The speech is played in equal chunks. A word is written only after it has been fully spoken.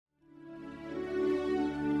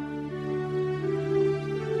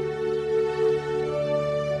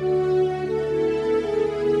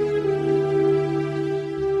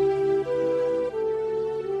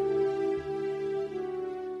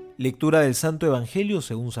Lectura del Santo Evangelio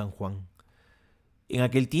según San Juan. En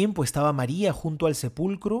aquel tiempo estaba María junto al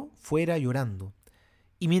sepulcro, fuera llorando.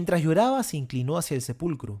 Y mientras lloraba se inclinó hacia el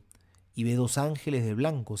sepulcro, y ve dos ángeles de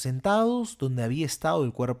blanco sentados donde había estado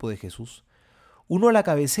el cuerpo de Jesús, uno a la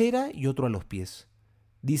cabecera y otro a los pies.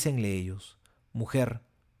 Dícenle ellos: Mujer,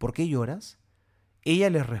 ¿por qué lloras?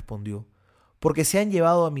 Ella les respondió: Porque se han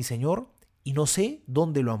llevado a mi Señor y no sé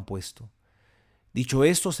dónde lo han puesto. Dicho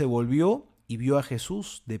esto, se volvió y vio a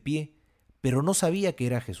Jesús de pie, pero no sabía que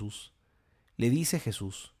era Jesús. Le dice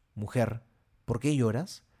Jesús: Mujer, ¿por qué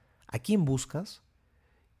lloras? ¿A quién buscas?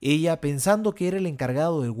 Ella, pensando que era el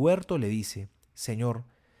encargado del huerto, le dice: Señor,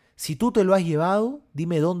 si tú te lo has llevado,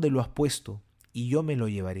 dime dónde lo has puesto, y yo me lo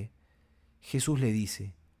llevaré. Jesús le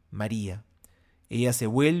dice: María. Ella se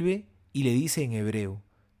vuelve y le dice en hebreo: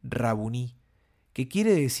 Rabuní, que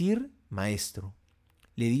quiere decir maestro.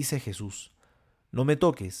 Le dice Jesús: No me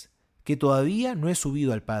toques, que todavía no he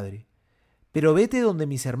subido al Padre, pero vete donde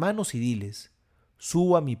mis hermanos y diles: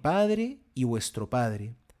 Subo a mi Padre y vuestro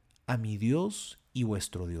Padre, a mi Dios y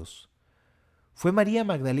vuestro Dios. Fue María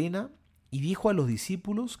Magdalena y dijo a los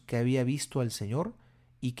discípulos que había visto al Señor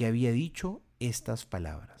y que había dicho estas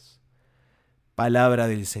palabras. Palabra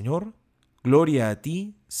del Señor. Gloria a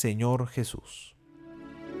ti, Señor Jesús.